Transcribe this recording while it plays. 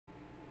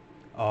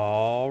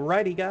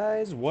Alrighty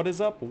guys, what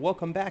is up?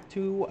 Welcome back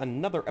to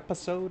another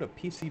episode of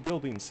PC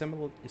Building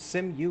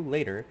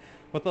Simulator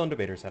with Lone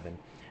Debater 7.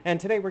 And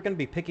today we're going to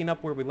be picking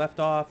up where we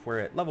left off. We're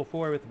at level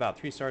 4 with about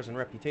 3 stars in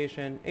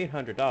reputation,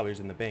 $800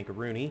 in the bank of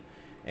Rooney,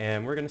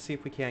 and we're going to see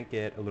if we can't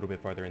get a little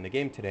bit farther in the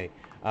game today.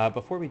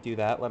 Before we do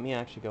that, let me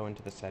actually go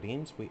into the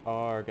settings. We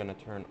are going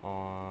to turn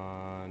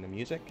on the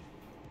music,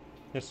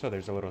 just so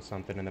there's a little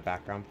something in the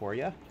background for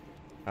you.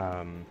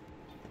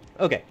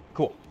 Okay,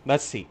 cool.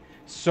 Let's see.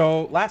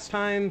 So last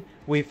time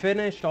we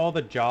finished all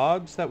the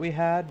jobs that we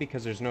had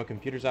because there's no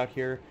computers out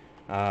here,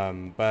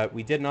 but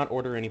we did not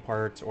order any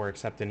parts or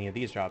accept any of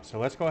these jobs. So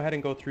let's go ahead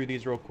and go through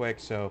these real quick.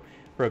 So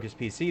broke his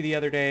PC the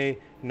other day.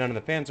 None of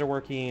the fans are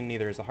working.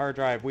 Neither is the hard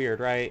drive. Weird,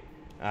 right?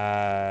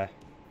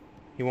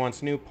 He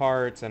wants new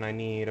parts, and I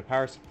need a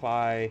power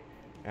supply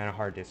and a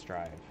hard disk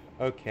drive.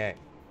 Okay,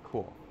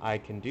 cool. I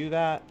can do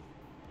that.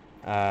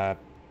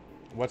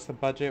 What's the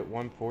budget?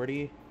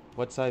 140.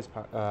 What size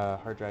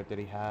hard drive did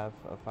he have?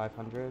 A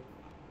 500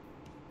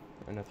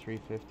 and a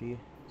 350.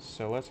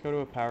 So let's go to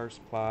a power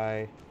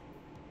supply.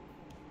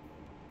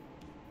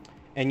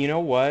 And you know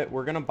what?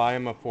 We're going to buy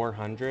him a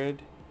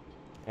 400.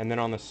 And then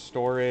on the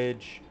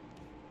storage,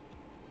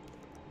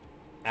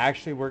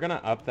 actually, we're going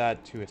to up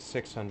that to a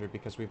 600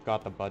 because we've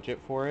got the budget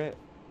for it.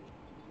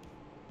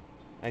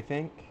 I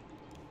think.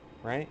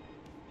 Right?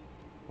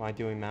 Am I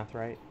doing math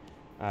right?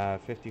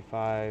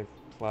 55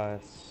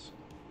 plus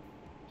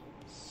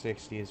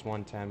 60 is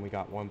 110. We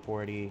got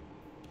 140.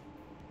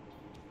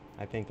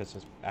 I think this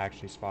is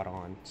actually spot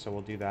on. So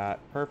we'll do that.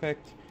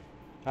 Perfect.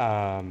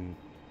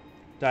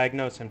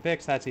 Diagnose and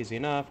fix. That's easy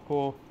enough.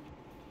 Cool.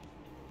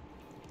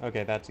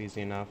 Okay, that's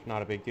easy enough.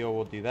 Not a big deal.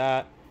 We'll do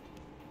that.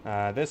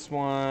 This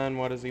one,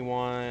 what does he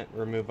want?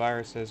 Remove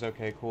viruses.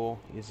 Okay, cool.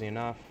 Easy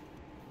enough.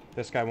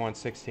 This guy wants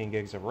 16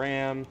 gigs of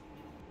RAM.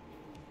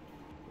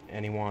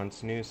 And he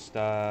wants new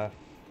stuff.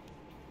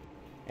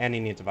 And he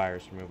needs a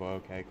virus removal.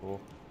 Okay,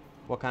 cool.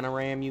 What kind of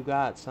RAM you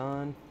got,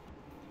 son?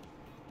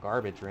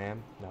 Garbage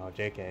RAM? No,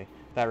 JK.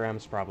 That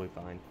RAM's probably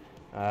fine.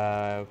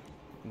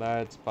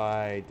 Let's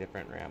buy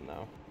different RAM,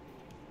 though.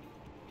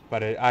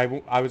 But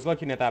I was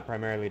looking at that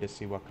primarily to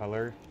see what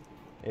color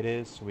it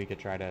is, so we could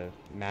try to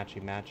match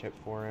it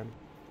for him.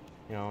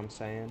 You know what I'm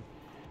saying?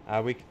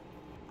 I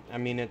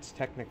mean, it's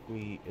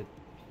technically...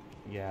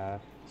 yeah.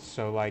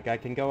 So, like, I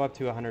can go up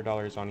to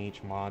 $100 on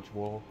each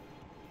module.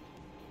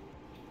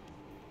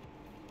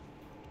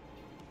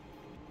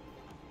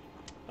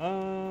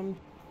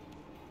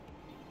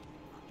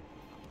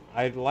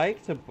 I'd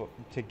like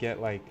to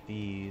get like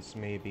these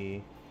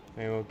maybe.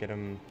 Maybe we'll get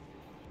them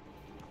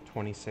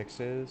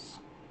 26s.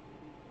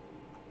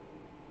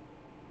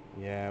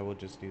 Yeah, we'll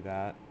just do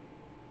that.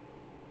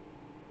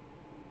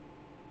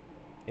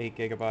 8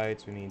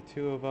 gigabytes. We need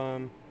 2 of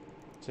them.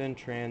 It's in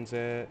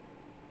transit.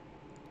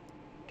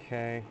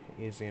 Okay,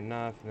 easy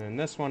enough. And then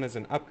this one is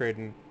an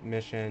upgrade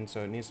mission,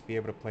 so it needs to be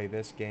able to play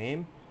this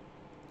game.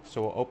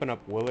 So we'll open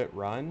up Will It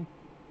Run?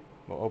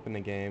 We'll open the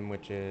game,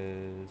 which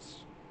is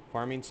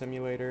Farming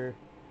Simulator,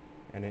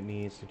 and it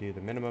needs to do the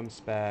minimum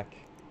spec.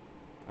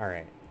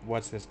 Alright,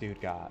 what's this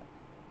dude got?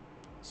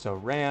 So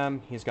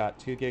RAM, he's got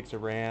 2 gigs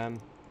of RAM.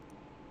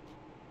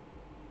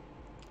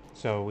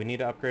 So we need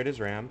to upgrade his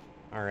RAM.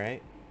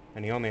 Alright,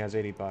 and he only has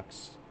 80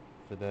 bucks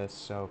for this.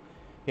 So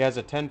he has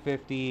a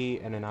 1050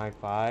 and an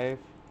i5.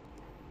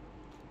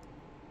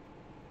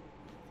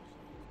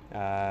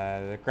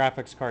 The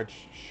graphics card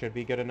should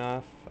be good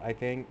enough, I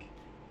think.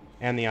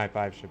 And the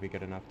i5 should be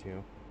good enough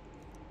too.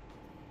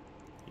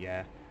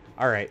 Yeah.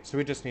 Alright, so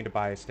we just need to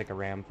buy a stick of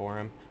RAM for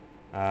him.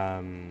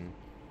 And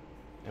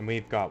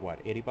we've got, what,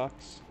 80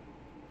 bucks?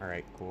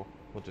 Alright, cool.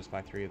 We'll just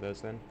buy 3 of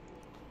those then.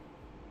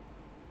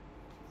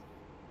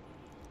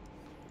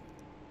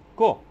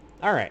 Cool.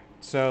 Alright,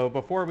 so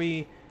before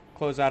we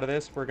close out of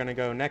this, we're going to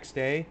go next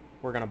day.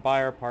 We're going to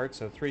buy our parts,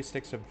 so 3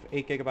 sticks of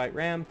 8 gigabyte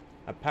RAM,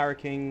 a Power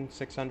King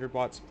 600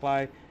 watt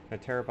supply,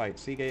 and a terabyte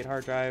Seagate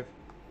hard drive,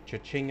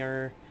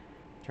 cha-chinger.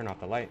 Turn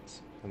off the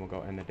lights, and we'll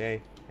go end the day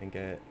and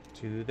get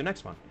to the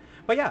next one.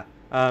 But yeah,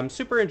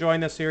 super enjoying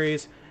this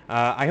series.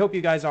 I hope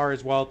you guys are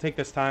as well. Take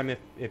this time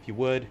if you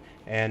would,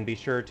 and be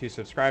sure to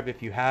subscribe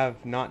if you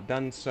have not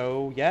done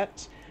so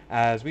yet,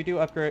 as we do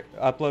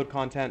upload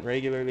content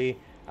regularly.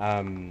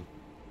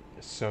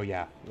 So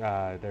yeah,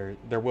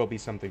 there will be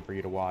something for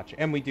you to watch,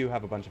 and we do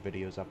have a bunch of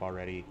videos up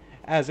already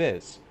as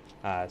is.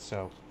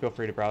 So feel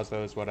free to browse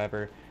those,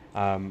 whatever.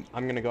 I'm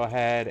going to go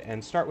ahead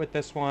and start with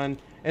this one.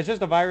 It's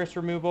just a virus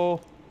removal.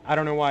 I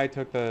don't know why I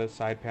took the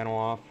side panel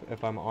off,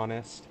 if I'm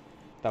honest.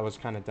 That was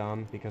kind of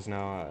dumb, because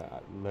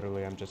now,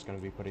 literally, I'm just going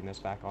to be putting this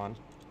back on.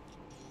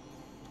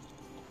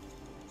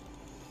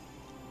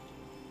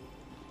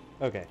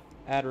 Okay,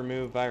 add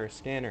remove virus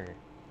scanner.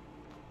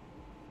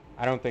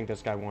 I don't think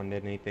this guy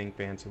wanted anything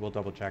fancy. We'll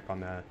double check on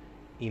the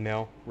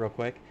email real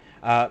quick.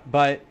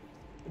 But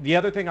the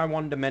other thing I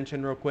wanted to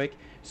mention real quick,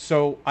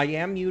 so I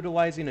am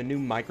utilizing a new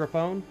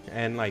microphone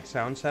and like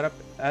sound setup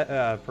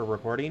for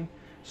recording.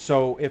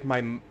 So if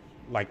my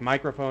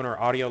microphone or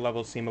audio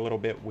levels seem a little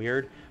bit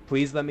weird,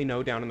 please let me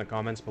know down in the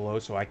comments below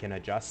so I can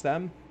adjust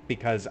them,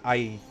 because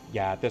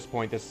yeah, at this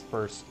point, this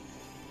is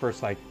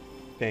first like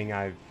thing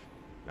I've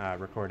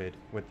recorded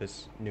with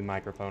this new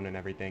microphone and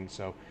everything.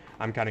 So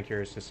I'm kind of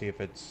curious to see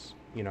if it's,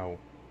 you know,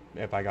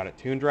 if I got it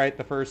tuned right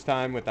the first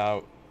time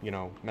without, you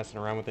know, messing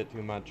around with it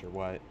too much or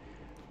what.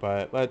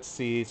 But let's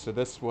see. So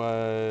this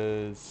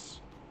was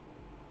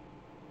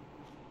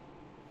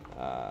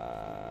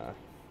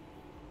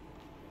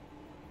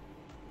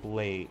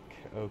Blake.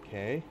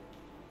 Okay.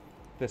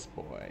 This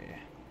boy.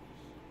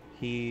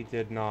 He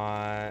did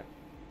not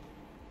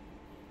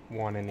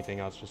want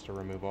anything else, just a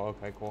removal.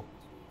 Okay, cool.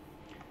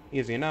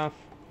 Easy enough.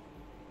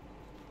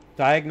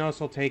 Diagnose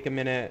will take a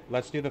minute.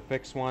 Let's do the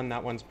fix one.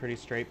 That one's pretty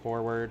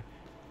straightforward.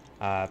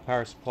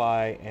 Power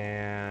supply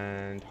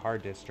and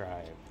hard disk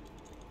drive.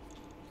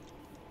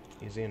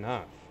 Easy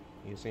enough.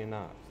 Easy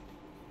enough.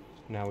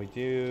 Now we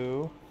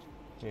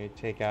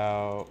take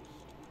out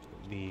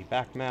the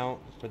back mount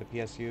for the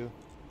PSU.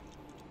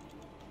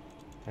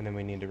 And then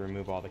we need to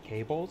remove all the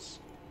cables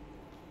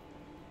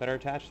that are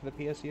attached to the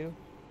PSU.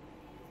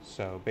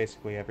 So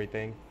basically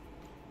everything.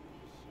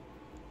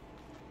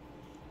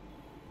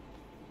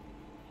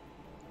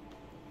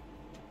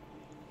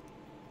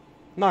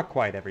 Not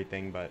quite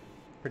everything, but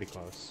pretty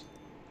close.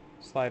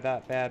 Slide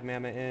that bad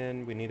mama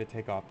in. We need to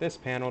take off this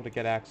panel to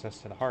get access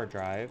to the hard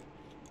drive,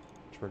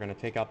 which we're going to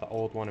take out the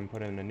old one and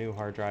put in a new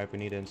hard drive. We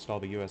need to install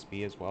the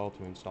USB as well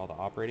to install the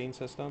operating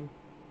system.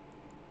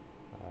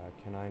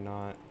 Can I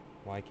not?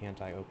 Why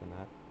can't I open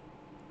that?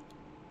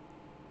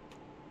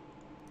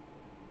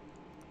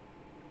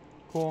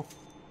 Cool.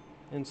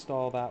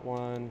 Install that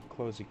one.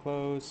 Closey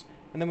close.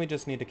 And then we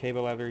just need to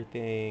cable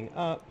everything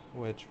up,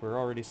 which we're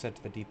already set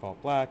to the default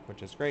black,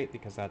 which is great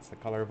because that's the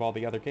color of all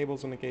the other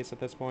cables in the case at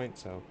this point.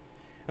 So,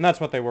 and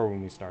that's what they were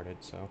when we started.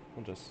 So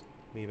we'll just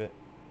leave it.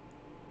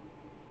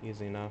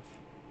 Easy enough.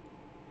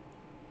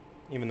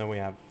 Even though we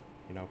have,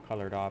 you know,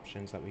 colored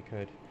options that we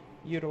could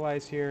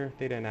utilize here,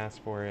 they didn't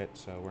ask for it,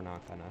 so we're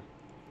not gonna.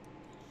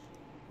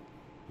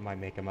 Might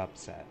make them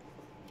upset.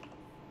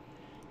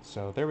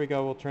 So there we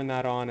go. We'll turn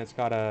that on. It's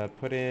got to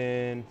put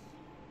in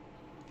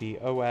the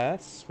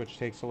OS, which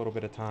takes a little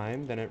bit of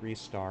time. Then it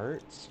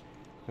restarts.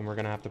 Then we're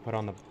going to have to put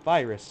on the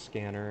virus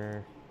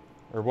scanner.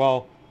 Or,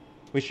 well,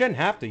 we shouldn't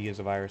have to use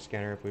a virus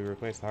scanner if we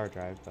replace the hard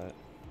drive, but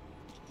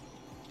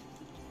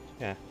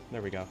yeah,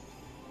 there we go.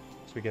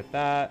 So we get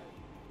that.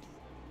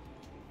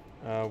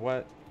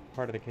 What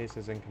part of the case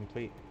is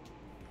incomplete?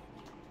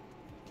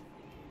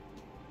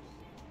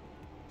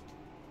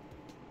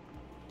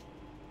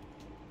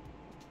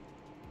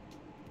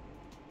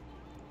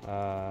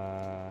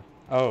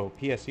 Oh,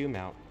 PSU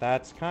mount.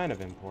 That's kind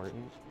of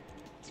important.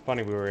 It's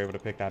funny we were able to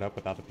pick that up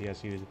without the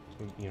PSU,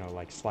 you know,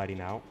 like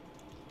sliding out.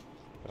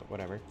 But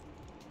whatever.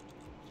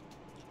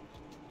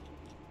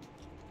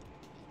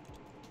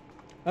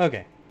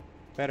 Okay.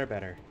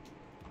 Better.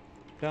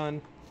 Done.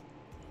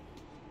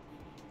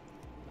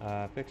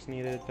 Fix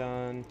needed,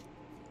 done.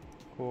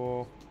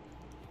 Cool.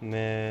 And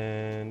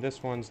then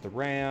this one's the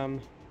RAM.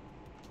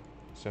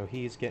 So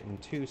he's getting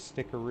 2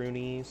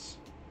 stickeroonies.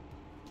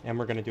 And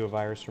we're going to do a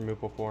virus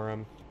removal for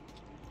him,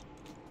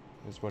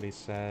 is what he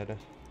said.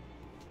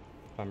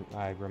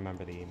 I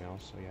remember the email,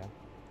 so yeah.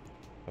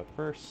 But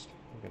first,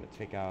 I'm going to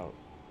take out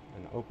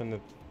and open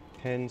the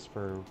pins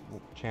for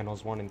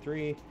channels 1 and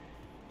 3.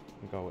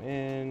 Go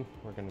in.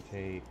 We're going to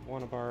take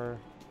one of our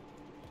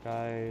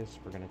guys.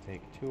 We're going to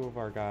take 2 of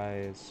our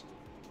guys.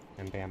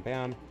 And bam,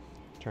 bam.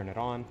 Turn it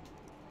on.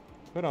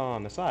 Put it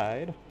on the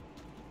side.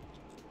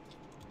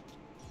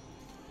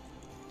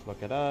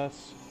 Look at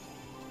us.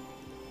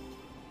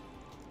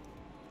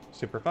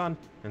 Super fun.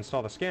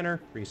 Install the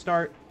scanner,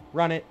 restart,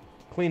 run it,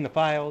 clean the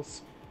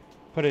files,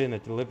 put it in the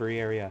delivery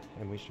area,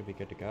 and we should be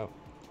good to go.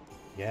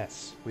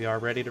 Yes, we are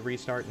ready to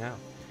restart now.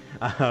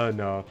 Oh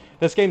no,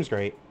 this game's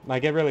great.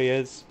 Like, it really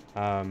is.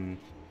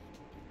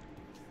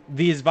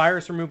 These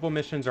virus removal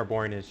missions are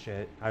boring as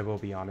shit, I will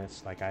be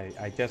honest. Like,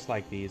 I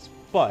dislike these,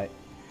 but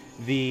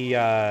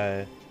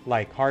the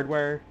like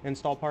hardware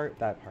install part,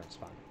 that part's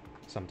fun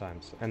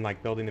sometimes. And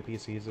like building the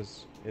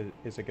PCs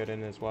is a good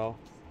one as well.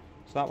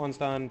 So that one's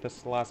done. This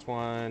is the last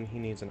one. He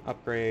needs an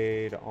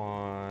upgrade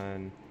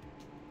on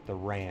the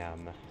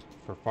RAM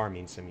for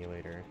Farming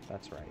Simulator.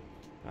 That's right.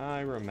 I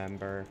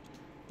remember.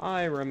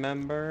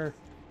 We'll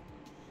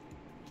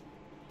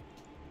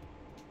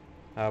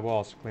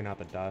also clean out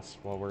the dust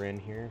while we're in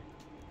here.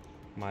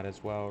 Might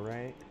as well,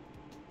 right?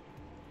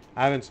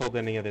 I haven't sold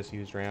any of this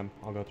used RAM.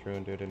 I'll go through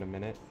and do it in a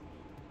minute.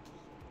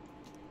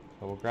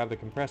 But we'll grab the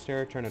compressed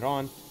air, turn it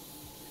on.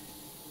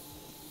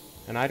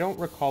 And I don't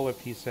recall if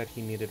he said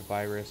he needed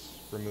virus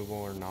removal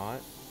or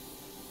not.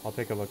 I'll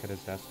take a look at his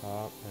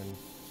desktop and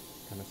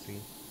kind of see.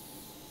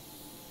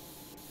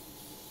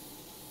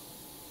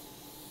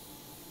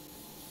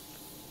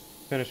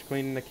 Finish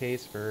cleaning the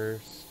case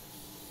first.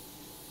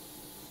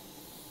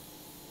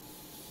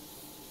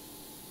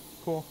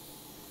 Cool.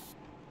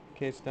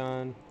 Case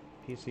done.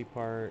 PC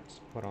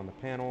parts put on the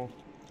panel.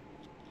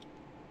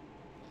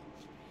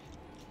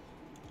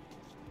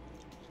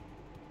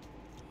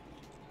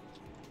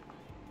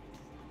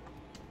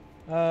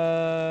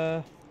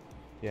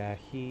 Yeah,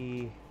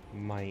 he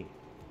might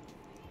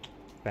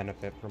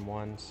benefit from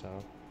one,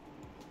 so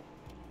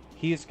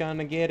he's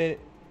gonna get it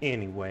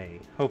anyway.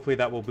 Hopefully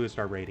that will boost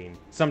our rating.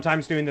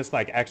 Sometimes doing this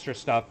like extra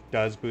stuff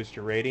does boost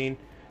your rating.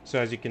 So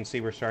as you can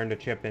see, we're starting to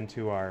chip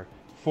into our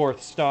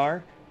 4th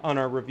star on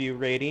our review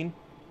rating.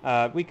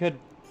 We could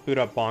boot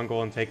up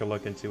Bongle and take a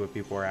look and see what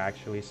people are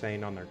actually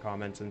saying on their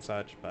comments and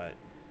such, but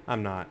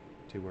I'm not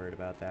too worried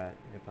about that,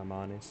 if I'm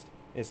honest.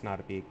 It's not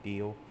a big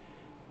deal.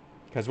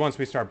 Because once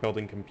we start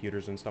building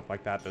computers and stuff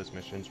like that, those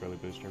missions really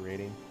boost our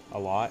rating a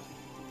lot.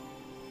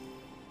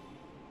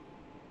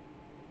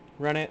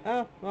 Run it.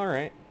 Oh,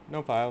 alright.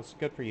 No files.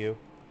 Good for you.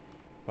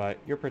 But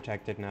you're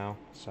protected now,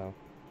 so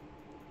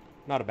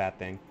not a bad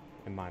thing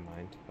in my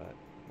mind, but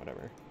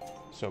whatever.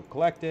 So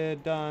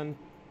collected, done.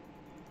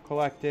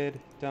 Collected,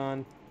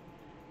 done.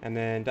 And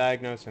then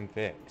diagnose and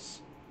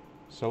fix.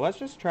 So let's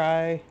just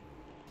try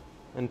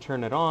and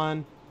turn it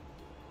on.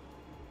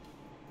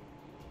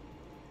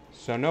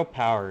 So no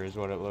power is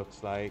what it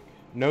looks like.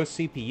 No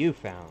CPU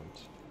found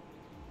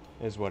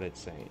is what it's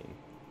saying.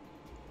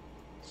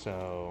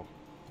 So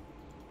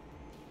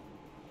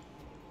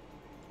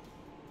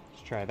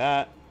let's try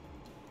that.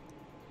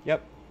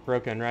 Yep,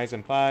 broken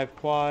Ryzen 5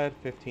 quad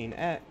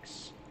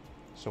 15X.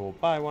 So we'll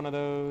buy one of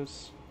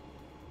those.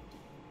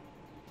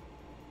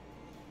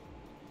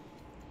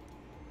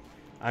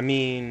 I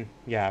mean,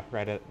 yeah,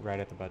 right at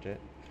the budget.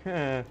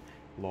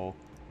 Lol.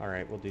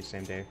 Alright, we'll do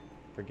same day.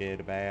 Forget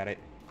about it.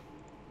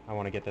 I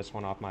want to get this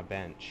one off my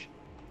bench.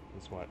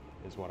 Is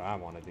what I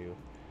want to do.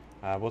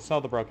 We'll sell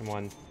the broken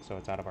one so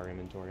it's out of our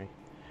inventory.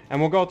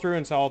 And we'll go through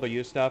and sell all the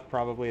used stuff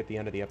probably at the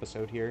end of the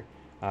episode here.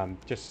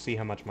 Just to see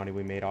how much money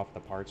we made off the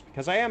parts.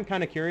 Because I am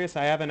kind of curious.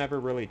 I haven't ever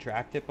really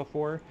tracked it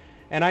before.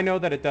 And I know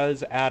that it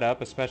does add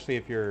up, especially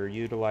if you're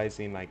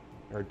utilizing like,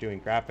 or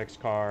doing graphics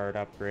card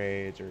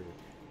upgrades or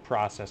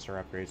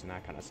processor upgrades and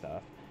that kind of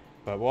stuff.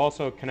 But we'll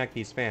also connect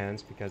these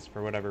fans because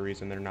for whatever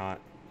reason they're not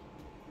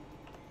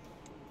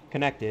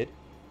connected.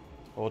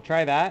 We'll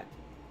try that.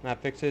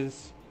 That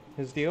fixes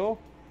his deal.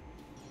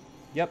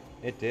 Yep,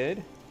 it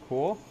did.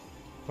 Cool.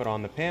 Put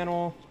on the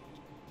panel.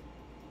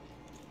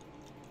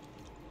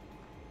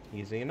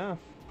 Easy enough.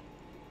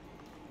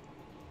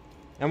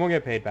 And we'll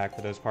get paid back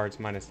for those parts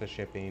minus the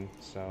shipping.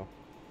 So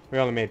we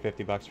only made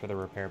 50 bucks for the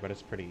repair, but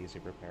it's pretty easy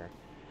repair.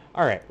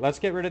 Alright, let's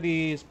get rid of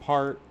these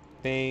part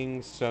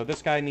things. So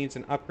this guy needs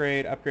an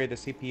upgrade. Upgrade the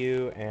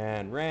CPU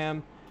and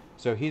RAM.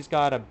 So he's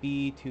got a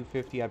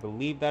B250. I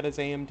believe that is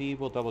AMD.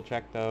 We'll double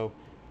check though.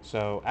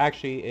 So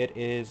actually it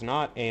is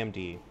not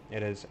AMD.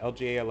 It is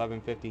LGA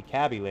 1150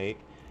 Kaby Lake.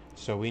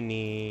 So we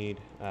need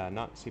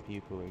not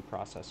CPU cooling,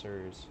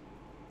 processors.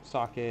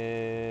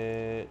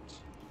 Socket.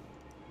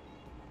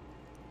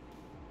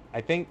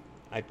 I think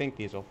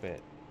these will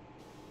fit.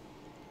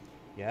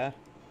 Yeah.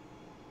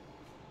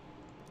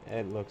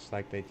 It looks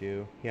like they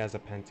do. He has a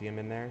Pentium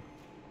in there.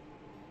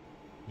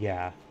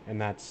 Yeah,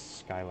 and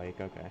that's Skylake.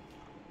 Okay.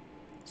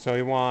 So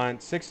he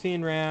wants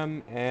 16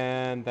 RAM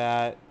and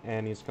that,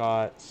 and he's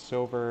got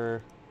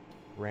silver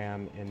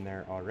RAM in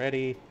there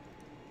already.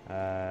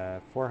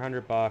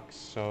 400 bucks.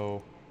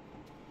 So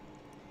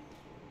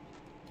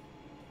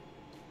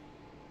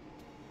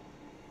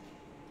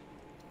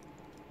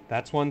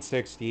that's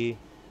 160.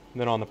 And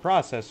then on the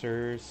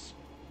processors,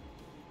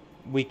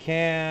 we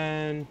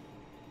can.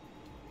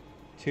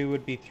 2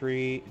 would be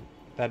 3.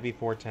 That'd be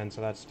 410,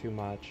 so that's too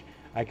much.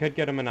 I could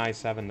get him an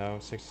i7 though,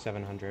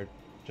 6700.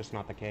 Just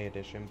not the K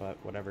edition, but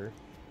whatever.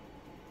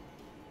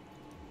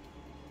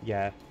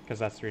 Yeah, because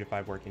that's 3 to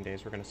 5 working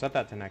days. We're going to set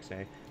that to next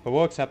day. But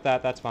we'll accept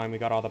that. That's fine. We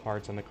got all the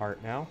parts in the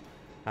cart now.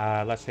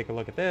 Let's take a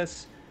look at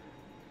this.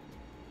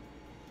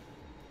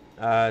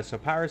 So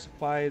power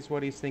supply is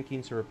what he's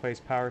thinking. So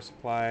replace power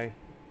supply.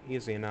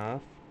 Easy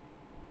enough.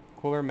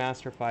 Cooler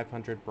Master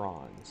 500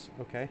 bronze.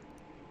 Okay.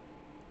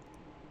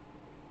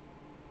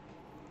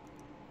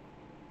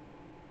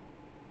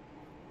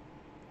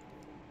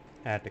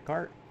 Add to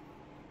cart.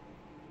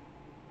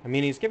 I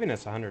mean, he's giving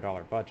us a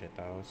 $100 budget,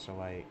 though, so,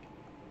 like,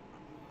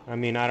 I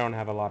mean, I don't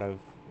have a lot of,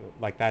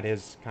 like, that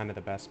is kind of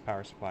the best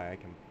power supply I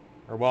can,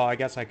 or, well, I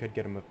guess I could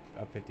get him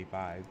a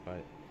 55,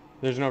 but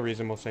there's no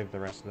reason. We'll save the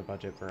rest of the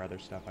budget for other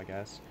stuff, I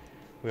guess.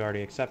 We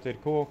already accepted.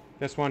 Cool.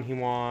 This one, he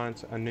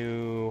wants a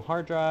new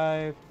hard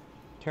drive,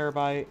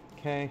 terabyte,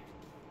 okay.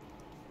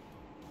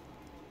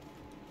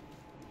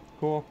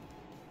 Cool.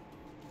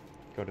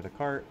 Go to the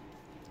cart.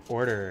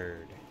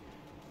 Ordered.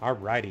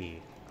 Alrighty.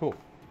 Cool.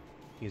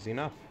 Easy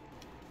enough.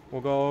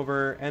 We'll go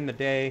over, end the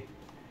day.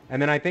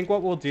 And then I think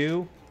what we'll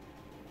do,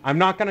 I'm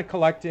not going to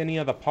collect any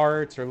of the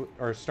parts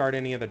or start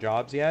any of the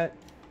jobs yet.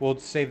 We'll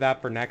save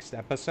that for next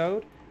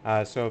episode.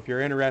 So if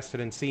you're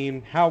interested in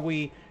seeing how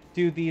we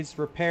do these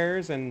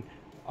repairs and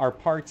our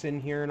parts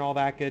in here and all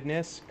that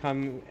goodness,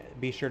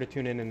 be sure to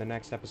tune in the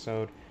next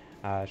episode.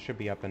 Should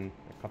be up in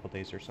a couple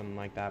days or something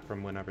like that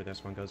from whenever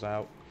this one goes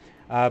out.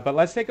 But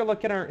let's take a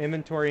look at our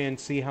inventory and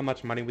see how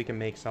much money we can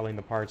make selling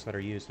the parts that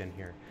are used in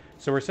here.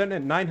 So we're sitting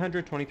at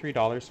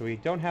 $923, so we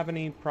don't have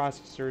any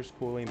processors,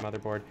 cooling,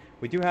 motherboard.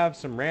 We do have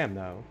some RAM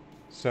though.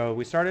 So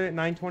we started at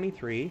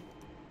 $923.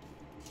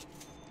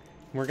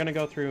 We're going to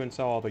go through and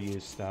sell all the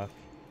used stuff.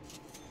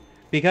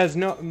 Because,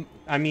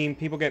 I mean,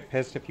 people get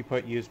pissed if you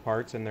put used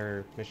parts in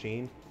their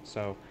machine.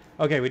 So,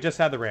 okay, we just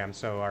had the RAM.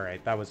 So, all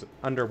right, that was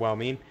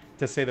underwhelming.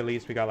 To say the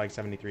least, we got like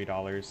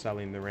 $73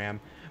 selling the RAM.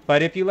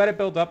 But if you let it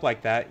build up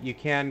like that, you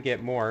can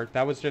get more.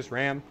 That was just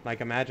RAM.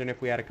 Like, imagine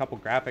if we had a couple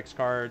graphics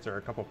cards or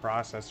a couple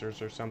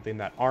processors or something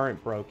that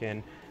aren't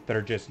broken, that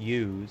are just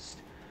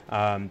used.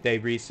 They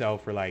resell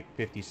for like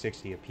 50,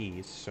 60 a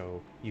piece.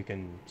 So you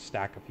can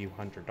stack a few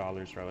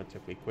 $100s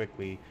relatively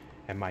quickly,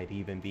 and might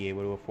even be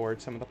able to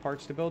afford some of the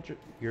parts to build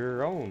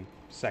your own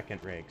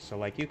second rig. So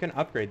like you can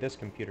upgrade this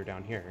computer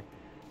down here.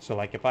 So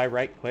like if I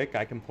right click,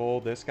 I can pull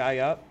this guy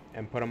up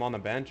and put him on the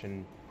bench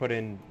and put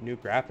in new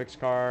graphics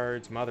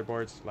cards,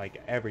 motherboards,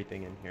 like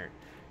everything in here.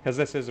 Because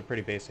this is a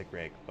pretty basic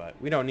rig, but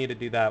we don't need to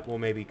do that. We'll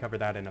maybe cover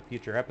that in a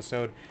future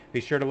episode.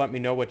 Be sure to let me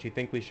know what you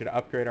think we should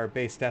upgrade our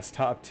base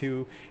desktop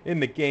to in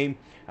the game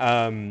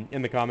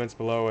in the comments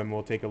below, and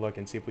we'll take a look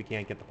and see if we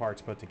can't get the parts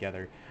put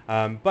together.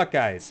 But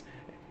guys,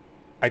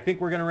 I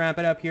think we're going to wrap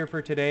it up here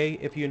for today.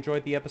 If you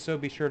enjoyed the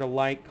episode, be sure to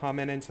like,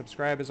 comment, and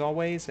subscribe as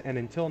always. And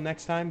until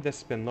next time,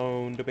 this has been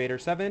Lone Debater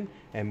 7,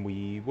 and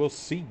we will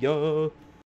see ya!